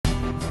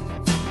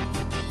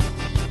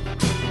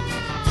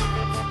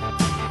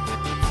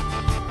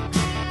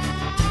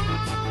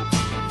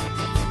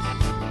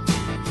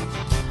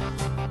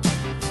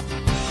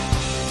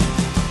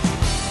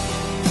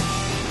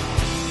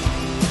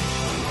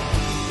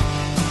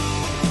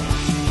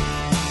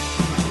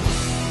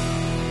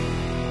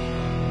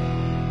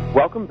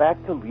Welcome back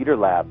to Leader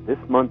Lab. This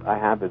month I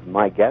have as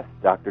my guest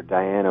Dr.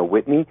 Diana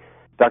Whitney.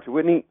 Dr.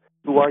 Whitney,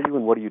 who are you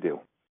and what do you do?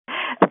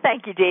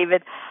 Thank you,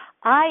 David.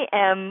 I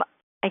am,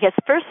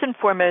 first and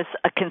foremost,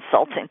 a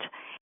consultant.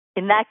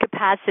 In that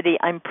capacity,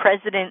 I'm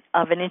president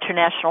of an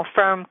international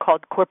firm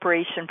called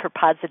Corporation for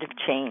Positive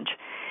Change.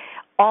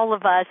 All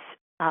of us,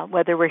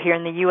 whether we're here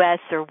in the U.S.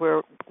 or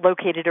we're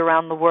located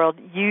around the world,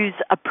 use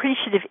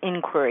appreciative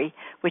inquiry,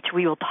 which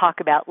we will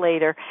talk about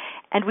later.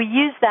 And we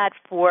use that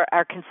for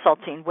our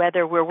consulting,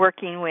 whether we're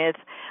working with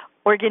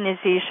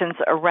organizations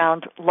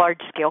around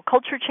large-scale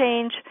culture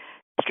change,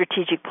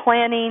 strategic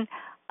planning,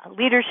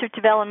 leadership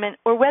development,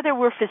 or whether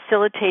we're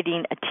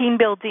facilitating a team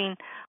building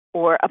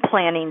or a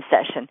planning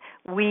session.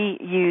 We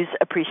use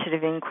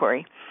appreciative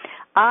inquiry.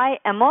 I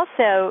am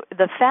also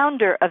the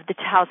founder of the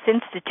Taos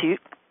Institute,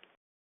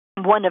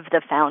 one of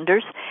the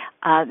founders.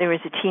 There was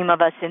a team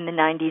of us in the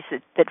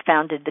 90s that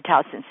founded the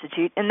Taos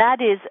Institute, and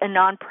that is a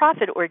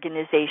nonprofit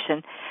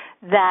organization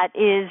that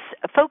is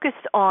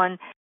focused on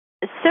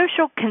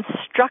social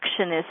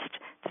constructionist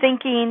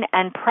thinking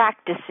and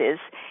practices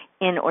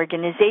in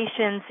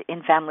organizations,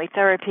 in family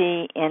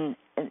therapy, in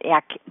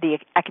the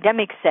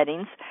academic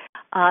settings,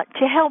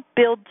 to help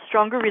build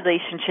stronger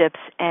relationships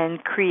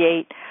and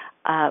create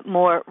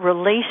more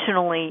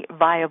relationally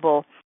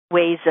viable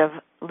ways of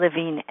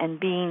living and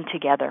being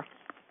together.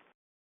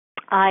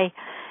 I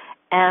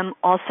am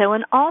also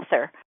an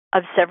author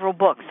of several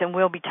books, and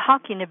we'll be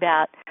talking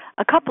about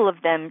a couple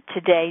of them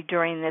today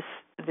during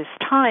this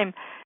time.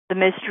 The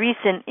most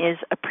recent is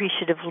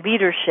Appreciative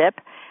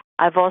Leadership.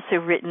 I've also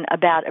written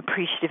about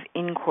appreciative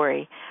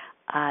inquiry.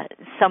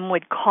 Some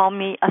would call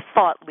me a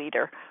thought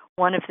leader,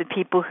 one of the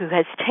people who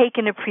has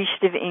taken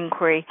appreciative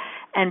inquiry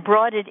and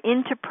brought it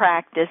into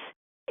practice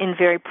in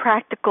very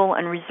practical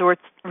and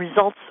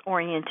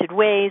results-oriented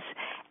ways.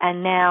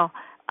 And now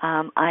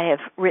I have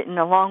written,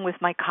 along with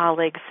my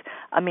colleagues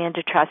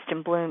Amanda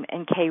Traston-Bloom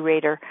and Kay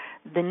Rader,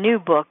 the new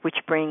book which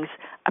brings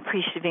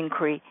appreciative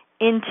inquiry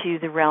into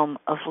the realm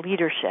of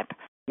leadership.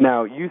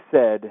 Now, you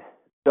said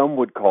some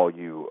would call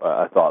you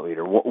a thought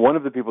leader. One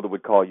of the people that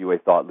would call you a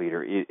thought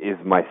leader is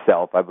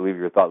myself. I believe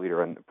you're a thought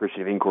leader on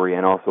appreciative inquiry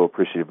and also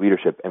appreciative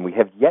leadership. And we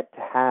have yet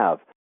to have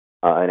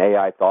an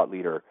AI thought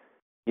leader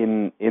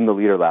in the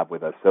Leader Lab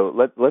with us. So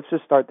let's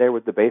just start there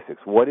with the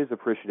basics. What is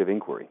appreciative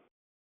inquiry?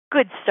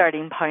 Good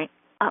starting point.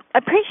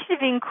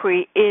 Appreciative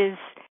inquiry is,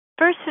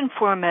 first and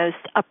foremost,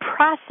 a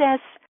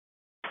process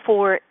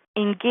for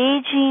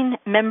engaging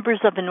members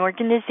of an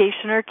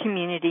organization or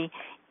community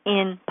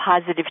in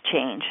positive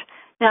change.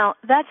 Now,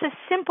 that's a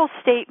simple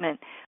statement,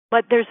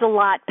 but there's a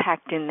lot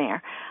packed in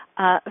there.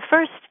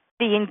 First,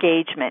 the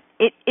engagement.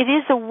 It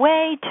is a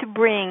way to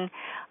bring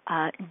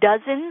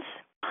dozens,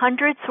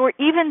 hundreds, or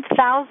even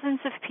thousands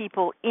of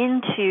people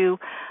into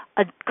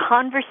a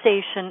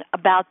conversation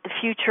about the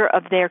future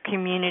of their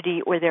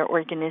community or their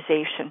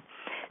organization.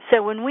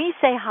 So when we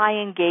say high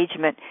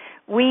engagement,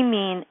 we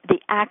mean the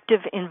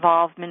active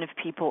involvement of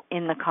people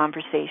in the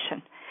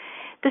conversation.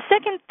 The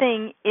second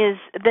thing is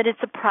that it's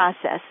a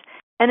process.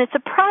 And it's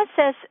a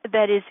process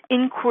that is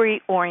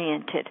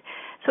inquiry-oriented.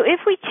 So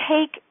if we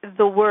take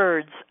the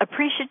words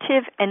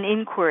appreciative and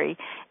inquiry,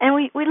 and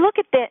we look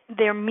at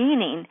their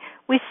meaning,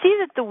 we see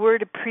that the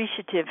word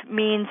appreciative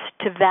means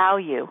to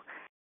value,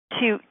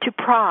 to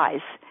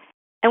prize.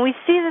 And we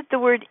see that the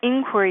word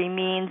inquiry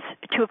means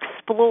to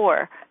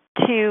explore,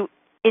 to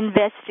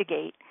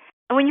investigate.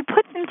 And when you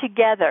put them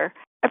together,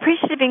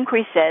 appreciative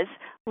inquiry says,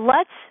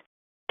 let's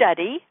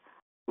study,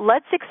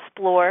 let's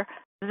explore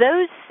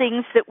those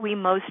things that we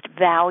most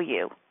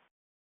value.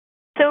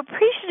 So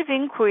appreciative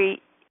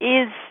inquiry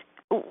is,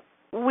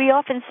 we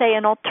often say,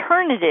 an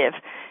alternative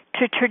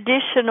to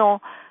traditional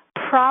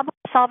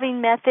problem-solving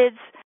methods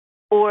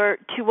or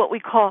to what we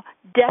call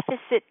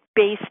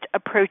deficit-based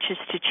approaches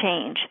to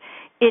change.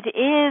 It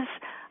is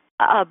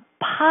a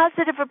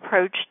positive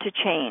approach to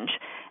change,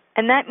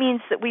 and that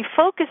means that we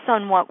focus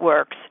on what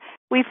works,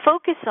 we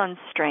focus on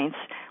strengths,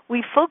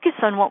 we focus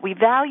on what we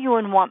value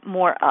and want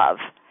more of,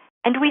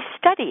 and we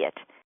study it.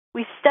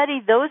 We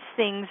study those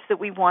things that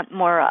we want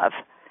more of.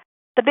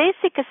 The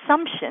basic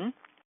assumption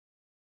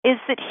is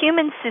that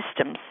human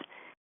systems,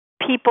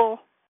 people,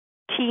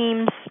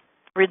 teams,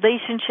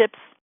 relationships,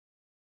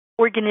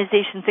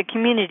 organizations, and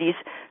communities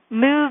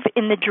move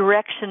in the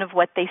direction of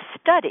what they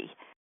study.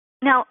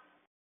 Now,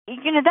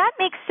 that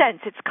makes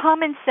sense. It's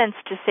common sense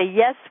to say,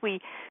 yes, we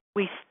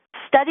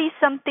study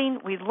something,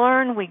 we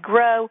learn, we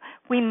grow,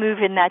 we move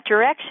in that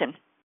direction.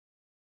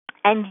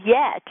 And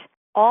yet,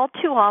 all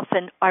too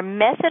often, our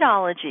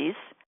methodologies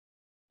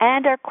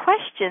and our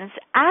questions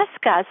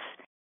ask us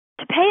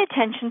to pay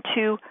attention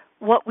to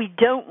what we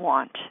don't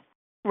want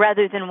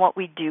rather than what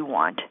we do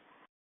want.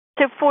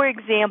 So, for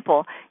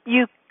example,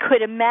 you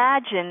could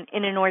imagine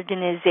in an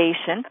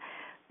organization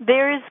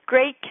there is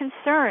great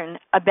concern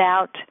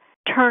about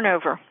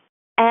turnover,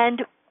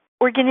 and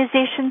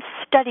organizations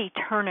study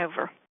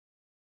turnover.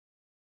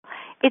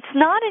 It's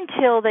not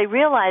until they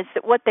realize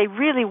that what they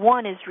really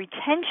want is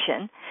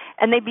retention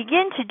and they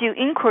begin to do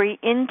inquiry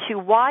into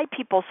why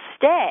people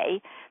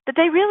stay that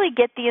they really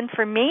get the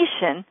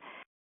information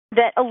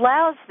that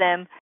allows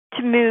them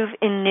to move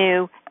in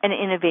new and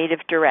innovative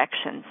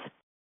directions.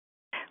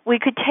 We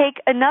could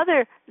take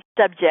another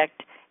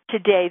subject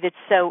today that's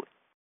so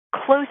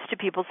close to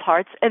people's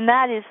hearts, and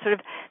that is sort of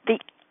the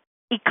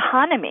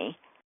economy.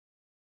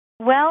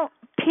 Well,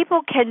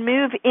 people can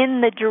move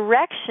in the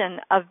direction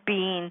of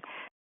being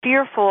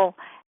fearful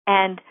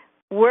and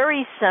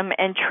worrisome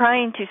and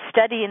trying to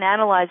study and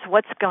analyze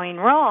what's going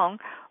wrong,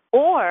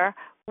 or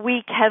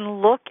we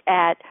can look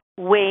at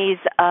ways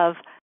of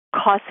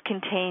cost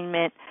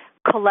containment,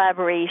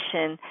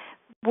 collaboration,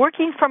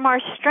 working from our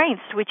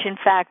strengths, which in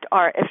fact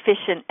are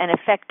efficient and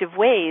effective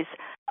ways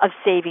of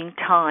saving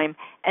time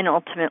and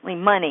ultimately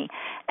money.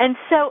 And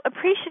so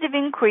appreciative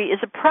inquiry is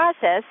a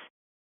process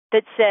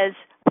that says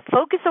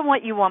focus on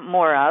what you want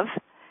more of,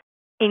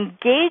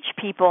 engage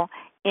people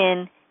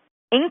in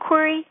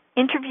inquiry,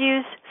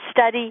 interviews,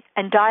 study,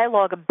 and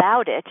dialogue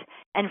about it,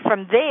 and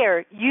from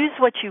there, use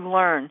what you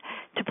learn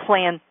to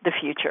plan the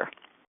future.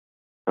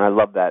 And I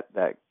love that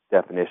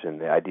definition,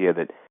 the idea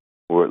that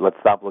let's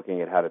stop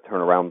looking at how to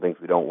turn around things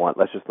we don't want.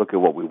 Let's just look at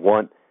what we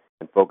want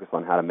and focus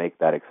on how to make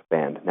that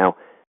expand. Now,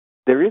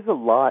 there is a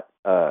lot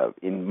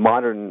in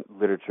modern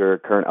literature,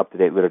 current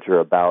up-to-date literature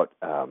about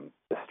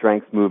the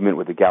strengths movement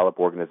with the Gallup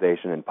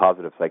organization and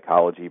positive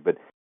psychology, but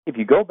if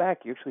you go back,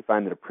 you actually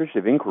find that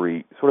appreciative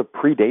inquiry sort of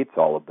predates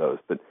all of those.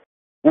 But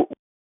what's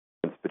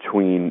the difference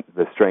between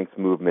the strengths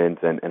movement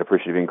and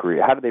appreciative inquiry?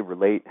 How do they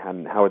relate,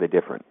 and how are they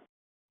different?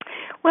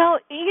 Well,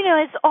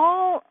 as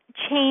all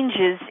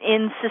changes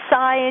in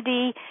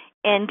society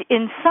and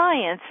in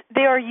science,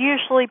 there are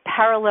usually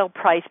parallel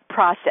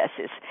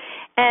processes.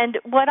 And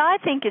what I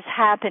think is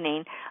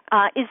happening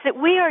is that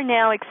we are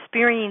now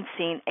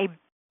experiencing a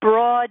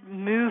broad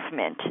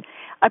movement.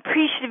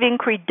 Appreciative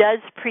inquiry does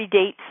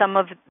predate some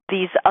of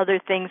these other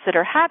things that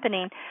are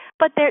happening,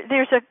 but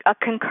there's a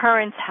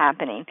concurrence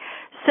happening.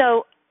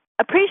 So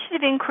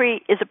appreciative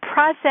inquiry is a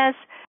process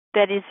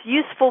that is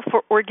useful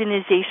for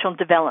organizational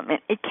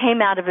development. It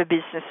came out of a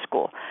business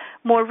school.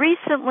 More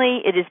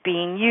recently, it is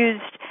being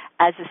used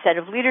as a set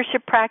of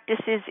leadership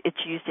practices.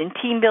 It's used in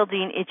team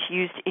building. It's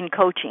used in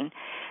coaching.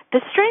 The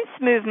strengths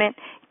movement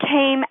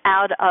came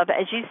out of,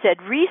 as you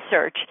said,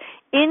 research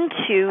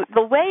into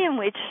the way in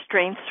which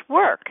strengths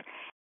work.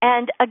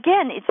 And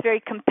again, it's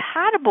very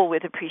compatible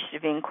with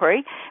appreciative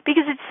inquiry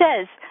because it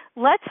says,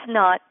 let's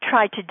not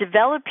try to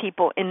develop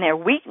people in their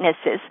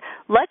weaknesses.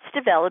 Let's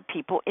develop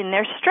people in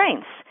their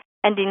strengths.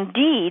 And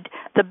indeed,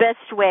 the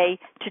best way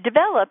to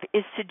develop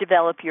is to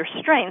develop your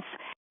strengths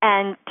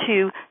and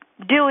to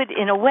do it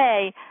in a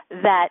way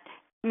that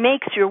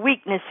makes your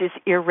weaknesses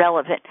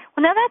irrelevant.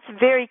 Well, now that's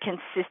very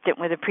consistent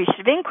with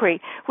appreciative inquiry,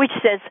 which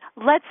says,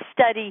 let's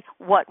study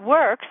what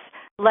works.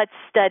 Let's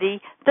study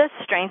the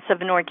strengths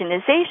of an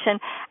organization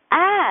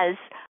as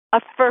a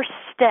first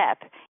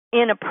step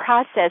in a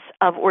process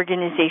of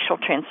organizational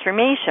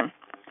transformation.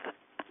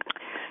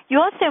 You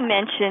also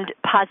mentioned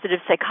positive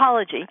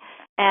psychology.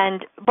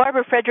 And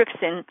Barbara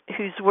Fredrickson,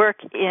 whose work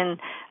in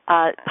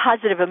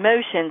positive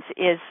emotions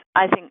is,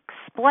 I think,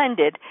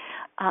 splendid,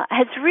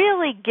 has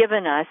really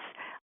given us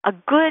a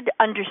good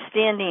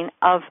understanding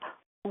of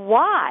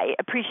why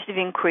appreciative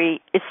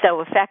inquiry is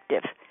so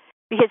effective.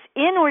 Because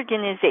in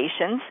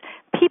organizations,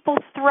 people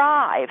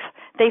thrive.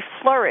 They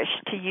flourish,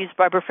 to use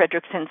Barbara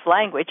Fredrickson's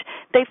language.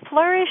 They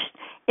flourish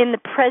in the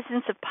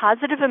presence of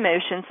positive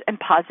emotions and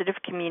positive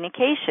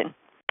communication.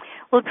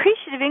 Well,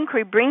 appreciative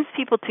inquiry brings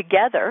people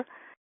together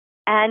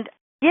and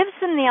gives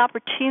them the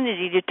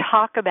opportunity to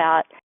talk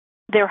about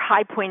their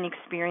high point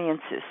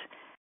experiences,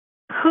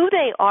 who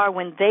they are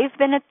when they've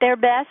been at their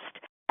best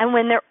and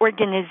when their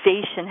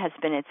organization has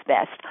been its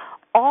best.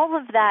 All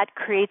of that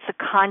creates a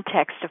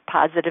context of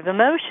positive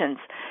emotions.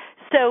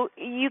 So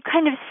you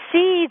kind of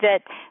see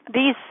that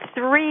these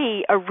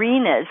three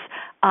arenas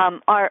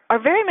are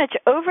very much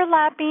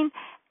overlapping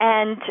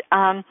and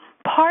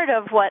part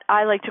of what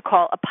I like to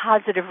call a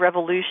positive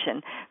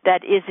revolution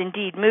that is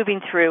indeed moving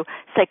through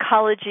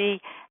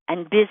psychology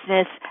and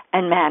business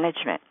and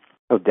management.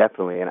 Oh,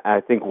 definitely. And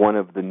I think one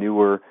of the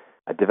newer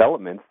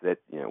developments that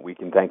we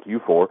can thank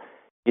you for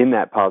in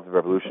that positive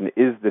revolution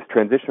is this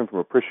transition from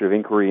appreciative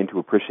inquiry into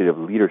appreciative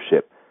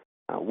leadership.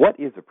 What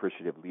is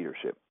appreciative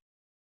leadership?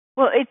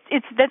 Well,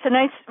 that's a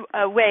nice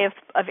way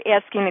of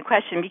asking the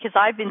question, because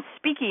I've been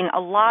speaking a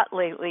lot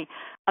lately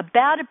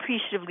about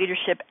appreciative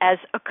leadership as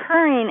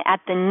occurring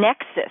at the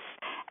nexus,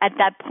 at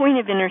that point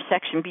of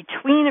intersection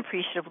between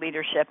appreciative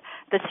leadership,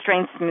 the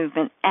strengths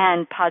movement,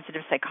 and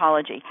positive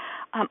psychology.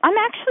 I'm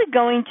actually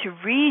going to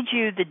read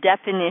you the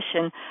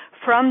definition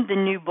from the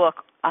new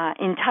book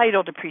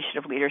entitled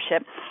Appreciative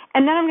Leadership,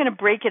 and then I'm going to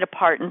break it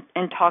apart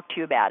and talk to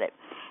you about it.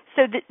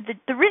 So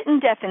the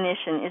written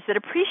definition is that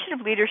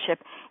appreciative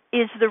leadership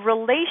is the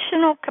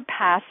relational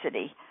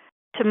capacity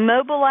to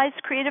mobilize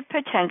creative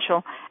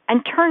potential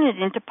and turn it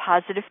into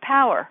positive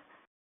power,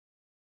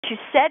 to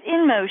set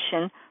in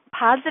motion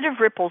positive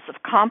ripples of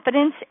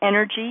confidence,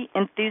 energy,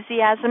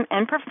 enthusiasm,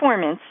 and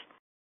performance,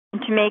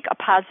 and to make a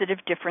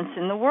positive difference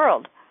in the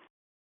world.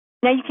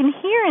 Now, you can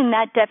hear in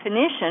that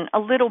definition a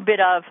little bit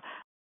of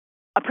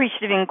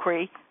appreciative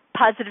inquiry,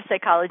 positive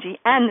psychology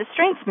and the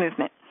strengths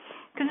movement,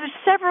 because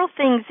there's several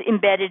things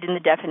embedded in the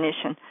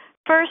definition.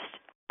 First,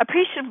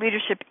 appreciative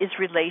leadership is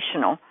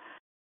relational.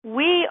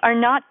 We are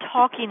not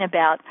talking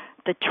about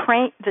the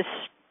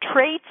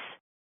traits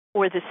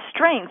or the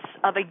strengths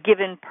of a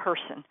given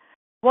person.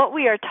 What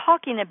we are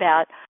talking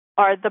about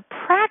are the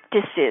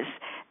practices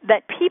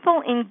that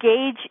people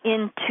engage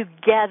in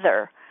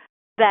together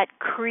that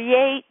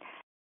create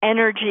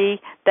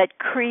energy, that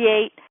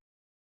create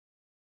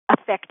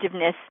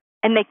effectiveness,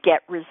 and that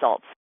get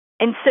results.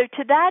 And so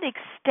to that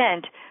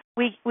extent,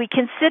 we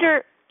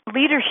consider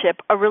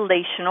leadership a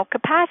relational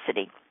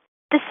capacity.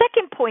 The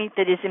second point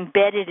that is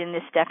embedded in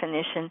this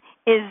definition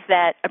is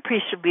that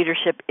appreciative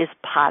leadership is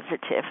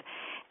positive.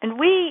 And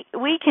we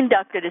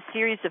conducted a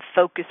series of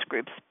focus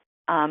groups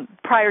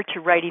prior to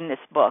writing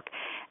this book.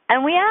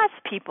 And we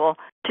asked people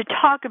to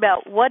talk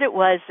about what it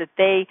was that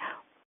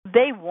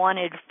they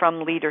wanted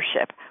from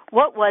leadership.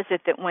 What was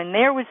it that when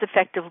there was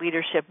effective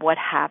leadership, what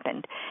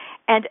happened?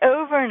 And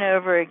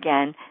over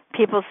again,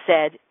 people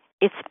said,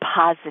 it's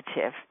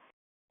positive.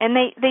 And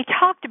they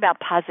talked about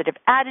positive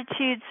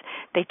attitudes.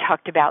 They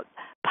talked about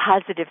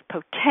positive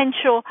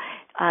potential.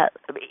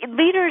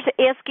 Leaders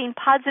asking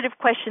positive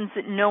questions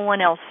that no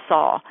one else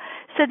saw.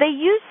 So they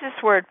use this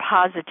word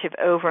positive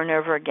over and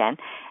over again.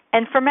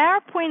 And from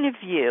our point of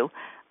view,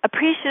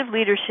 appreciative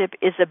leadership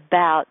is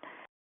about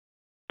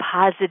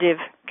positive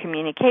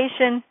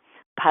communication,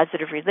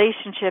 positive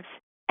relationships,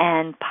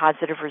 and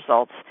positive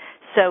results.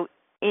 So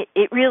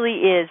it really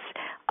is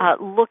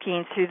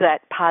looking through that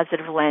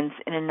positive lens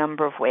in a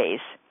number of ways.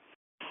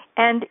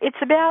 And it's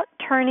about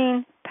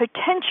turning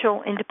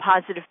potential into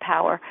positive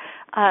power.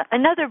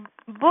 Another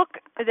book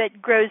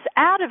that grows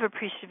out of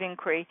appreciative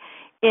inquiry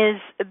is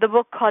the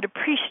book called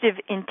Appreciative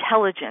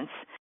Intelligence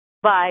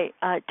by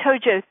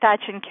Tojo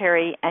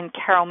Thatchenkari and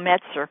Carol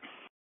Metzer.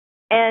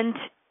 And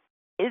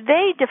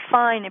they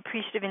define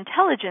appreciative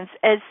intelligence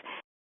as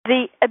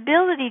the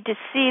ability to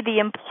see the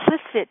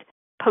implicit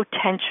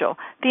potential,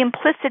 the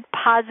implicit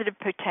positive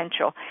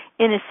potential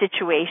in a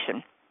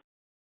situation.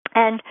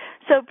 And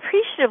so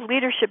appreciative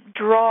leadership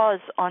draws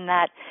on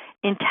that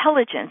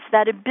intelligence,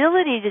 that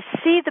ability to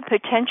see the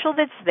potential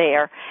that's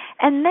there,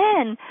 and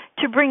then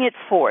to bring it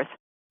forth.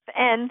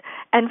 And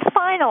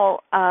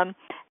final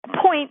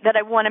point that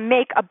I want to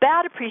make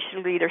about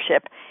appreciative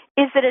leadership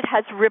is that it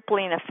has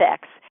rippling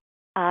effects.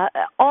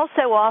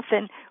 Also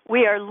often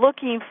we are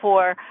looking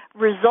for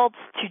results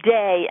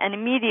today and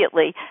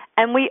immediately,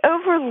 and we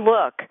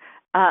overlook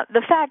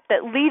the fact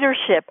that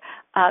leadership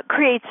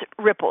creates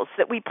ripples,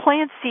 that we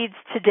plant seeds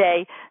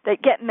today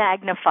that get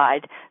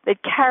magnified, that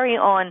carry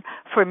on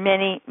for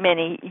many,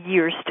 many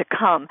years to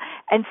come.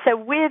 And so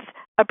with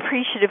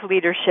appreciative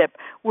leadership,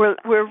 we're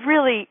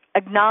really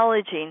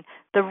acknowledging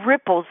the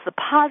ripples, the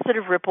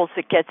positive ripples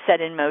that get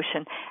set in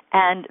motion,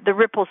 and the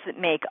ripples that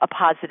make a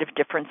positive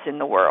difference in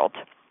the world.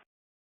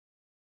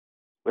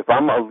 If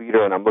I'm a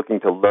leader and I'm looking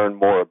to learn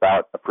more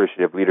about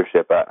appreciative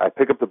leadership, I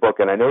pick up the book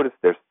and I notice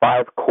there's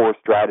 5 core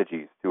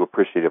strategies to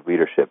appreciative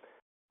leadership.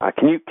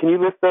 Can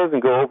you list those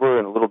and go over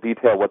in a little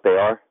detail what they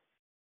are?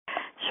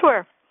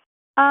 Sure.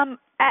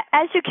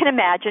 As you can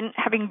imagine,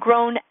 having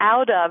grown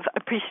out of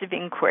appreciative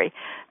inquiry,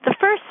 the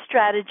first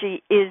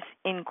strategy is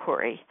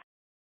inquiry.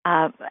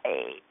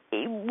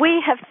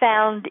 We have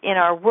found in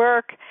our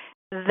work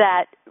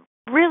that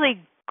really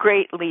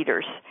great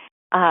leaders,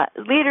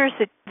 leaders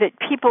that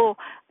people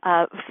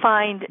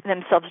find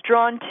themselves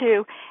drawn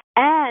to,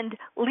 and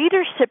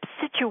leadership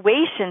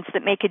situations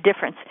that make a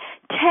difference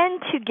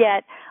tend to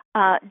get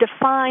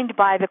defined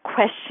by the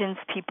questions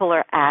people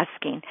are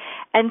asking.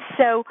 And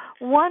so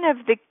one of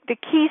the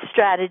key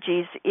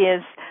strategies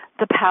is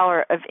the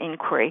power of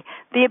inquiry,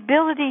 the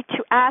ability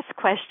to ask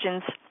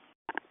questions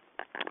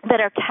that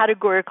are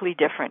categorically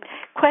different,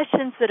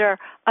 questions that are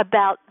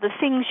about the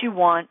things you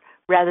want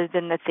rather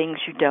than the things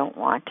you don't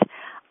want,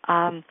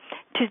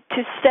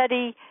 to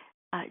study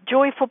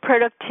joyful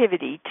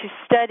productivity, to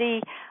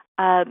study,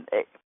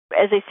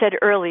 as I said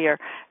earlier,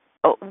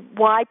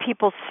 why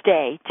people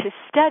stay, to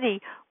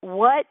study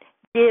what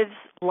gives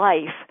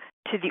life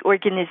to the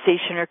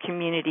organization or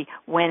community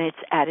when it's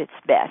at its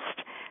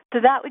best. So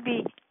that would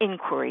be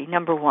inquiry,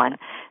 number one.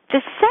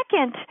 The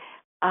second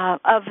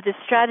of the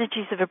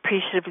strategies of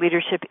appreciative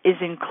leadership is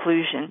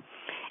inclusion.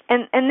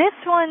 And this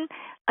one,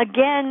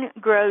 again,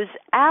 grows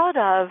out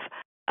of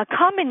a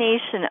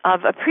combination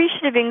of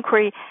appreciative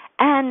inquiry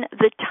and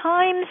the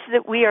times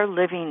that we are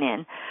living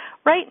in.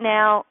 Right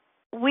now,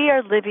 we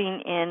are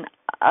living in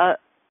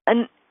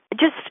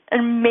just an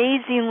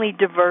amazingly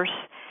diverse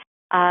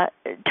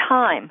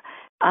time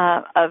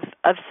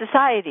of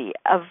society,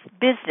 of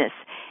business.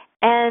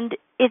 And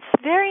it's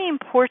very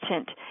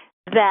important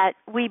that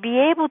we be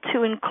able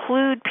to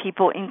include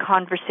people in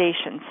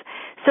conversations.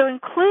 So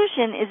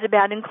inclusion is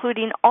about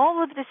including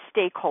all of the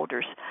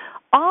stakeholders,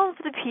 all of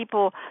the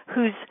people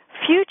whose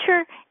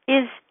future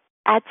is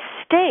at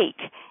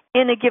stake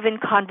in a given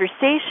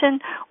conversation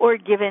or a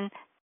given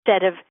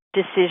set of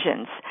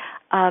decisions.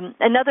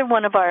 Another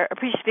one of our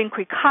appreciative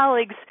inquiry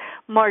colleagues,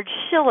 Marge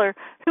Schiller,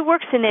 who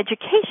works in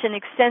education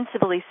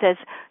extensively, says,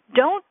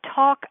 "Don't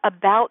talk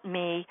about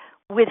me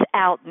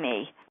without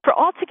me." For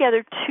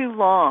altogether too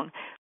long,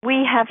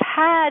 we have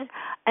had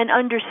an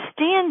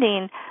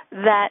understanding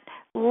that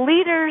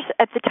leaders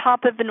at the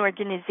top of an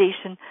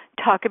organization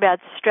talk about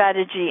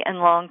strategy and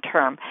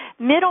long-term.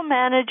 Middle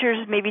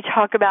managers maybe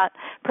talk about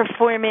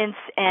performance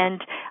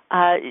and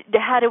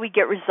how do we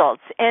get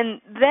results.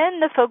 And then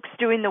the folks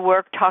doing the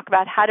work talk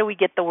about how do we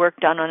get the work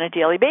done on a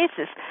daily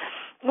basis.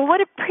 Well,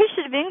 what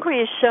appreciative inquiry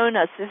has shown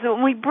us is that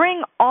when we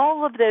bring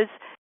all of those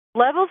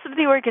levels of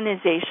the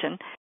organization,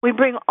 we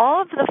bring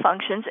all of the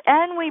functions,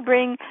 and we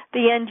bring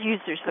the end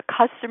users, the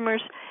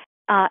customers,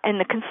 and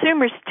the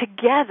consumers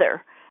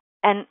together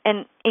and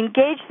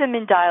engage them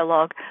in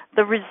dialogue,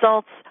 the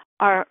results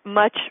are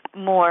much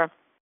more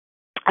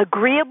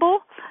agreeable,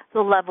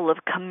 the level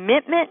of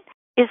commitment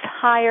is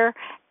higher,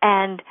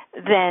 and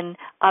then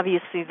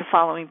obviously the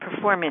following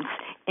performance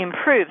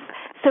improves.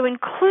 So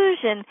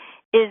inclusion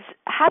is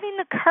having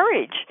the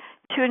courage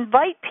to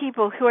invite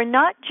people who are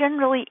not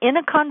generally in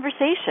a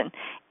conversation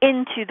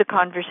into the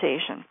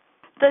conversation.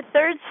 The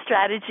third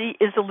strategy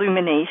is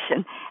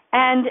illumination.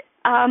 And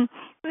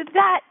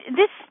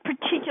this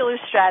particular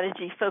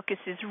strategy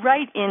focuses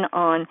right in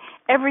on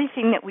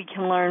everything that we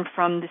can learn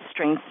from the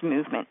strengths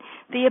movement.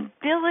 The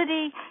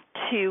ability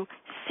to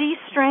see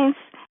strengths,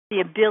 the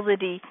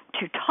ability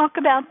to talk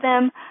about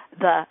them,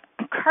 the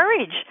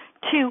courage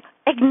to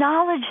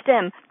acknowledge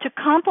them, to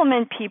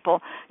compliment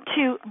people,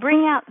 to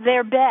bring out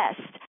their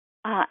best.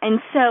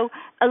 And so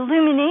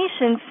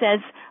illumination says,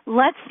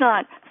 let's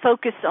not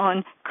focus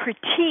on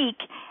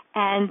critique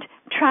and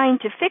trying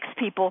to fix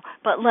people,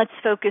 but let's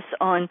focus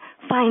on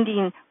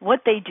finding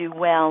what they do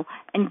well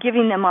and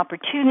giving them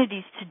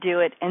opportunities to do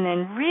it, and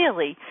then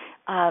really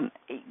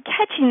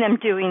catching them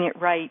doing it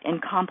right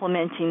and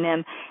complimenting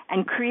them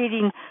and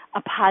creating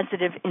a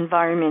positive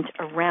environment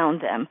around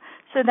them.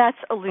 So that's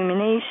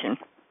illumination.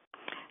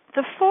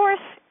 The fourth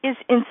is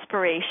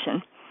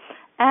inspiration.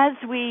 As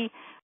we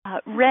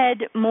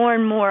read more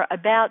and more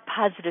about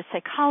positive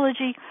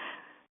psychology,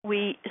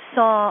 we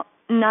saw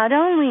not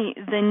only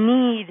the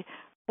need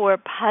for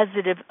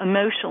positive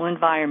emotional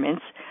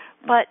environments,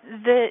 but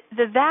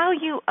the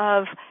value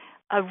of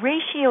a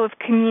ratio of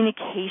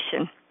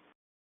communication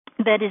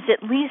that is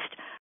at least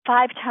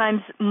 5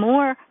 times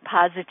more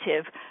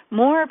positive,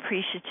 more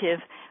appreciative,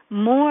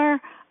 more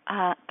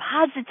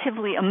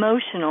positively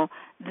emotional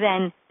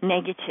than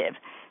negative.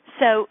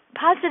 So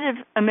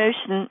positive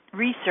emotion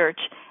research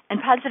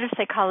and positive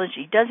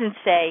psychology doesn't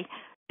say,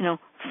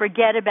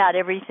 forget about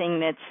everything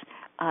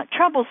that's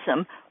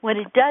troublesome. What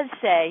it does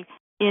say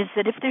is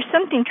that if there's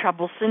something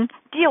troublesome,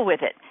 deal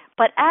with it.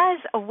 But as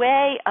a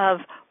way of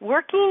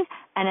working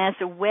and as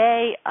a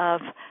way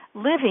of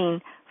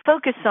living,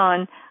 focus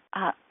on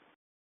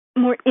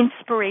more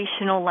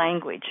inspirational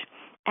language,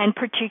 and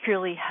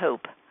particularly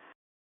hope.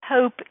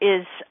 Hope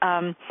is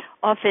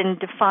often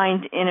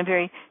defined in a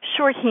very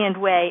shorthand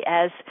way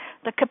as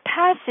the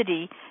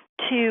capacity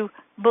to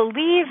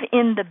believe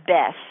in the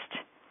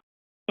best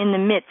in the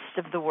midst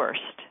of the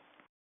worst.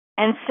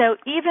 And so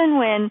even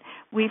when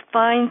we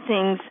find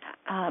things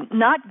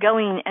not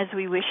going as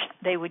we wish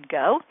they would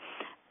go,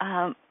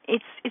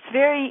 it's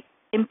very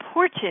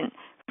important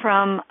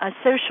from a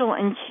social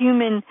and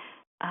human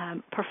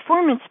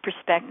performance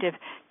perspective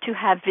to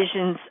have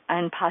visions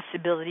and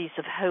possibilities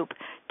of hope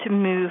to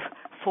move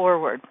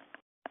forward.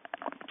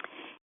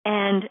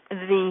 And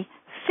the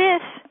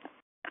fifth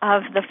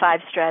of the 5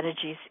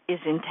 strategies is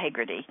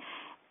integrity.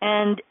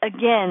 And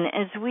again,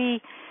 as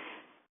we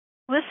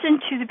listen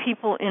to the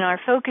people in our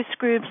focus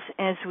groups,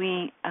 as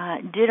we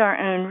did our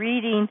own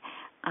reading,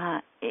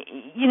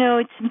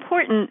 it's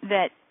important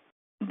that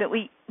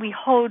we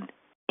hold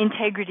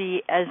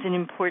integrity as an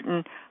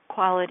important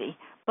quality.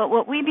 But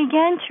what we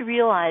began to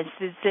realize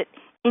is that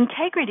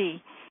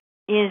integrity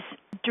is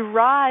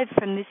derived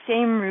from the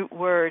same root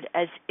word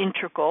as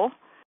integral,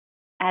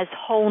 as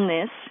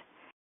wholeness,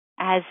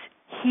 as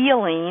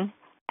healing,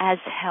 as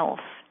health.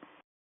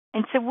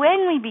 And so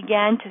when we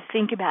began to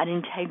think about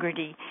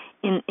integrity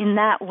in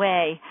that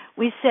way,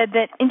 we said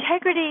that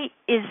integrity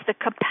is the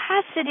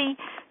capacity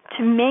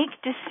to make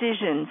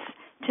decisions,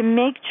 to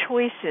make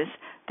choices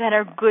that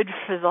are good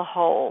for the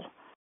whole.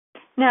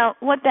 Now,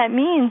 what that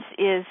means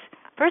is,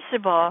 first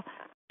of all,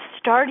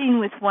 starting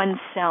with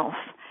oneself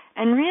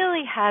and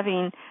really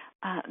having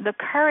the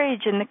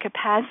courage and the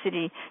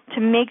capacity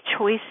to make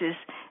choices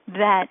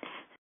that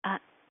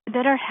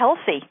are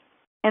healthy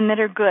and that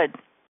are good.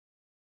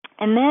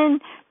 And then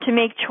to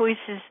make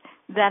choices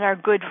that are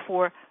good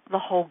for the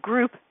whole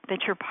group that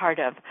you're part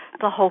of,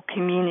 the whole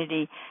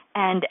community.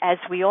 And as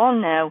we all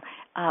know,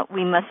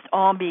 we must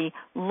all be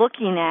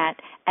looking at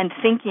and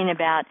thinking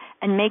about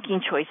and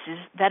making choices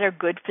that are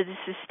good for the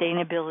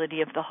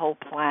sustainability of the whole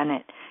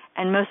planet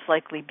and most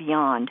likely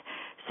beyond.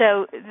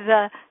 So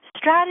the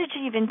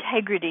strategy of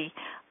integrity,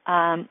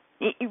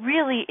 it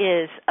really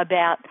is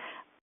about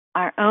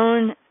our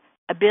own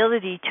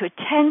ability to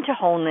attend to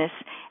wholeness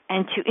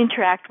and to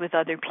interact with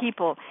other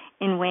people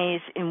in ways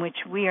in which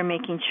we are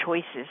making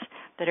choices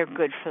that are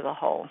good for the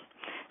whole.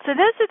 So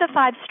those are the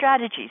 5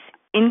 strategies: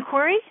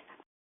 inquiry,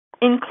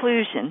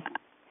 inclusion,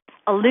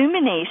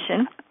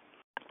 illumination,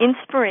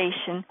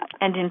 inspiration,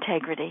 and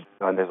integrity.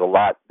 And there's a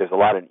lot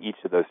in each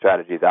of those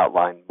strategies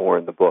outlined more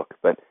in the book.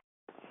 But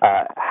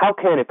how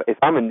can, if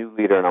I'm a new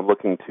leader and I'm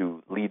looking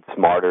to lead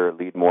smarter,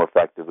 lead more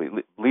effectively,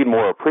 lead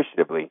more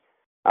appreciatively,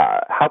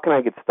 how can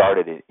I get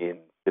started in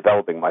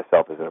developing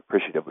myself as an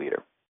appreciative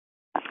leader?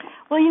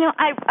 Well,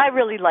 I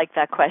really like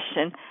that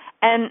question.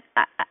 And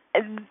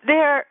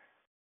there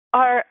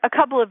are a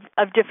couple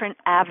of different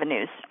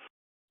avenues.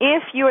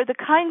 If you're the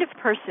kind of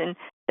person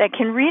that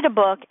can read a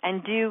book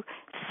and do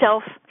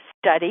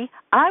self-study,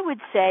 I would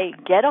say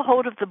get a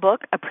hold of the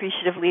book,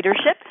 Appreciative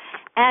Leadership,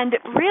 and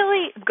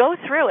really go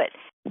through it.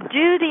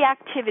 Do the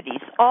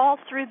activities all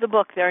through the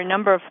book. There are a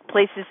number of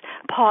places,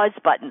 pause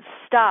buttons,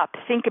 stop,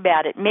 think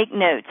about it, make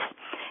notes.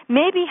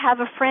 Maybe have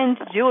a friend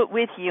do it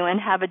with you and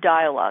have a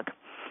dialogue.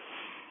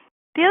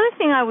 The other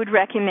thing I would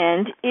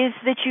recommend is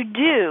that you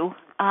do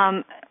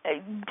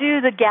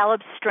the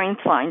Gallup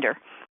Strength Finder.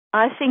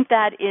 I think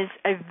that is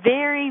a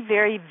very,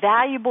 very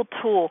valuable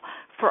tool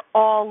for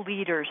all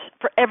leaders,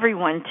 for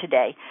everyone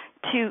today,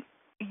 to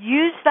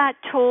use that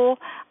tool.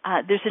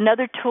 There's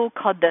another tool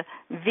called the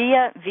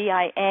VIA,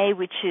 V-I-A,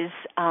 which is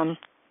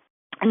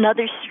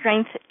another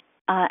strength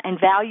and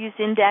values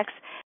index.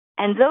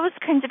 And those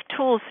kinds of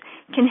tools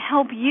can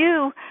help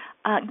you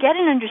get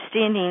an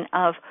understanding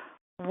of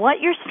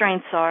what your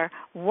strengths are,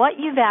 what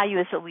you value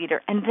as a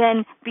leader, and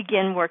then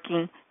begin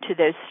working to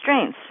those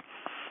strengths.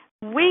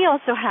 We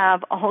also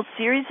have a whole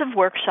series of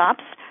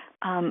workshops.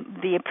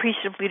 The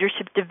Appreciative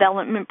Leadership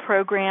Development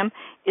Program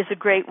is a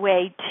great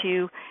way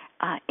to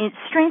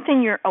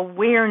strengthen your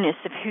awareness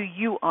of who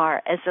you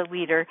are as a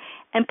leader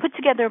and put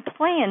together a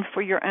plan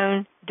for your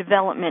own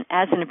development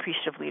as an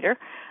appreciative leader.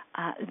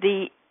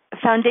 The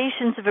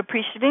Foundations of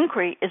Appreciative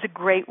Inquiry is a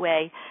great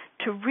way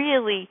to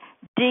really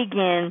dig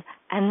in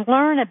and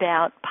learn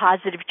about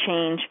positive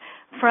change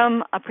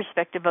from a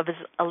perspective of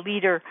a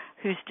leader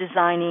who's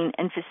designing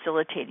and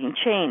facilitating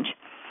change.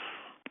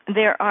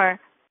 There are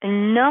a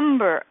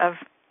number of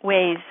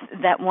ways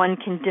that one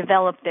can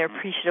develop their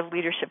appreciative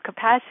leadership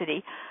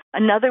capacity.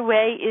 Another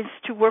way is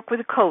to work with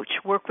a coach,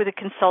 work with a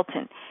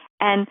consultant,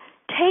 and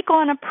take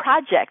on a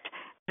project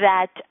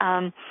that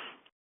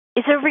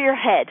is over your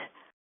head.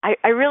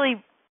 I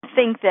really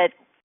think that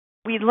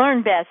we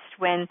learn best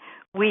when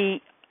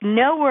we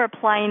know we're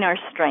applying our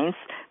strengths,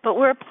 but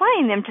we're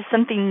applying them to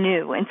something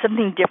new and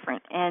something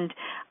different. And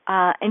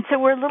so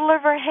we're a little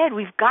over our head.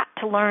 We've got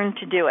to learn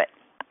to do it.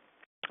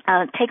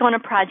 Take on a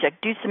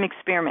project, do some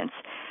experiments.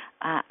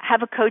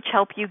 Have a coach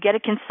help you, get a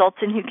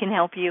consultant who can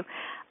help you.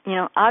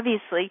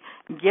 Obviously,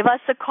 give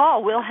us a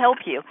call. We'll help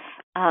you.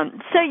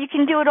 So you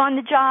can do it on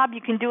the job,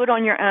 you can do it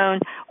on your own,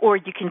 or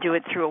you can do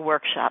it through a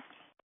workshop.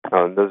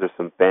 Those are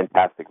some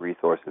fantastic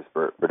resources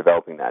for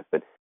developing that.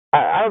 But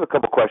I have a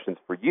couple questions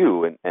for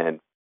you, and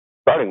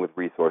starting with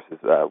resources,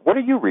 what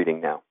are you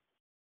reading now?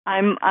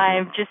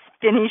 I've just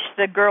finished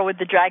the Girl with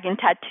the Dragon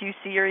Tattoo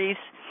series,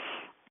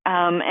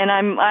 and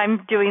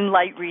I'm doing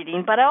light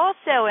reading. But I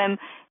also am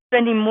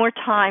spending more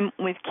time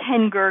with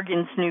Ken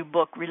Gergen's new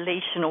book,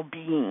 Relational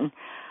Being,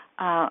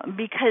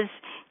 because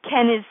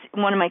Ken is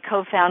one of my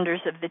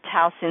co-founders of the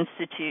Taos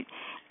Institute,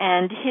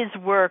 and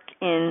his work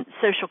in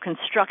social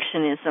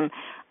constructionism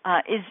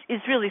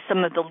is really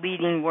some of the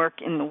leading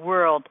work in the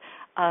world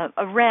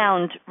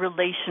around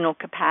relational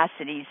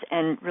capacities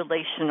and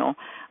relational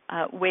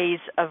ways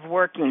of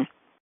working.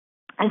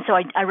 And so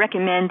I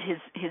recommend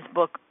his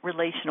book,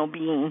 Relational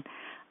Being.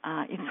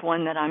 It's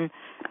one that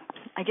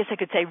I guess I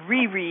could say,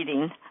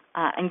 rereading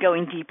and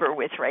going deeper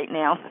with right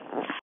now.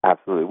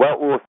 Absolutely.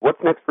 Well, what's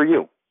next for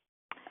you?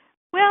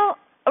 Well,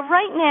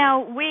 right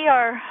now we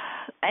are,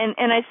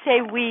 and I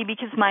say we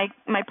because my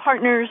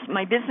partners,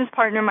 my business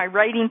partner, my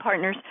writing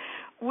partners,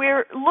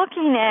 we're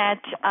looking at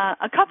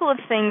a couple of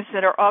things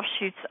that are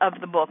offshoots of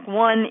the book.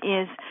 One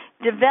is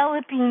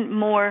developing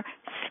more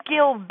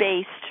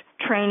skill-based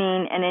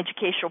training and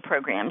educational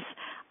programs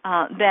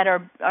that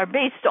are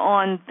based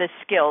on the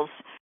skills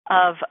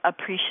of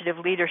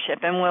appreciative leadership.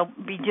 And we'll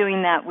be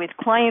doing that with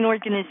client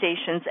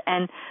organizations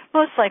and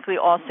most likely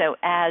also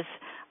as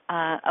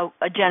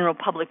a general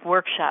public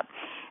workshop.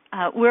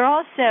 We're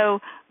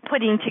also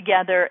putting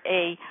together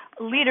a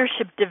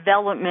leadership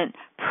development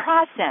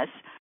process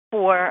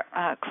for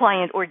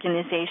client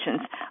organizations,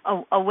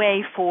 a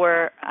way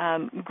for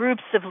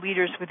groups of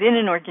leaders within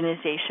an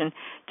organization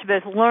to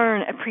both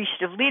learn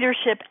appreciative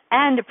leadership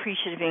and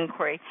appreciative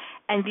inquiry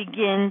and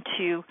begin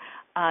to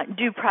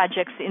do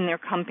projects in their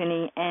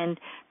company and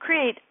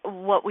create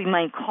what we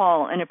might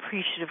call an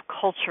appreciative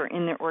culture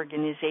in their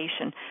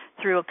organization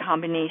through a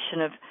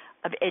combination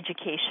of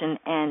education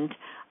and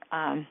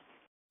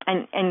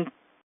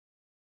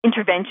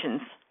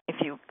interventions, if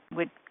you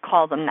would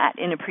call them that,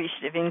 in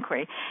appreciative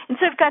inquiry. And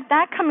so I've got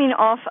that coming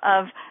off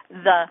of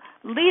the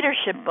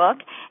leadership book,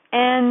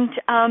 and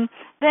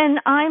then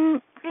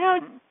I'm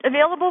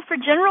available for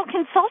general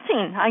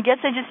consulting. I guess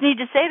I just need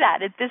to say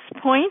that at this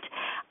point.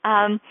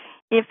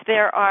 If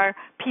there are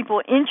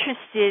people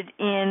interested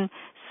in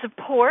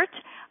support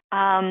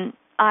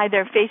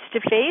either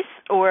face-to-face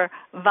or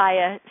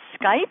via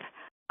Skype.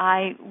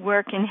 I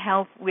work and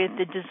help with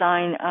the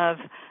design of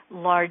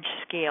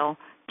large-scale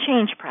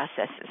change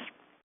processes.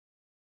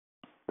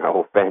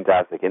 Oh,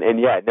 fantastic. And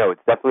yeah, no,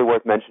 it's definitely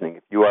worth mentioning.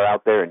 If you are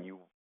out there and you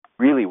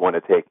really want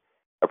to take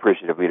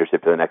appreciative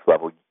leadership to the next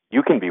level,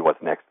 you can be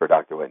what's next for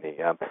Dr. Whitney.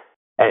 And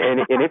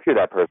if you're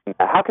that person,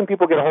 how can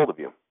people get a hold of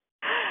you?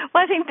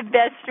 Well, I think the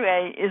best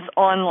way is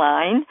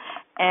online,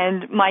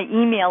 and my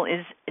email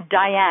is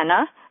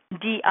Diana,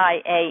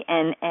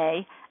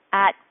 Diana,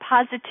 at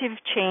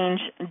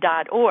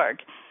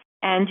positivechange.org.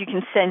 And you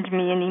can send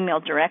me an email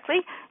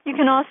directly. You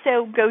can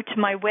also go to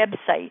my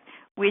website,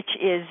 which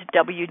is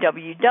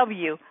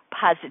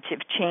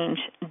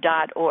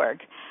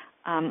www.positivechange.org.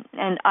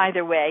 And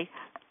either way,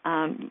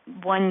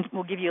 one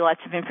will give you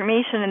lots of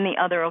information, and the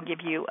other will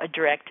give you a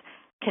direct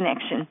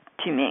connection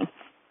to me.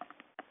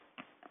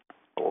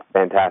 Well,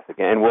 fantastic.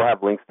 And we'll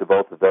have links to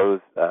both of those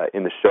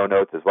in the show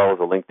notes, as well as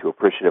a link to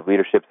Appreciative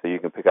Leadership, so you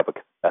can pick up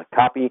a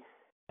copy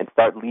and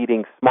start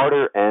leading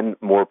smarter and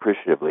more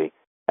appreciatively.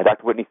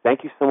 Dr. Whitney,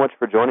 thank you so much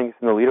for joining us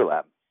in the Leader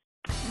Lab.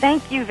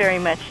 Thank you very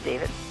much,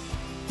 David.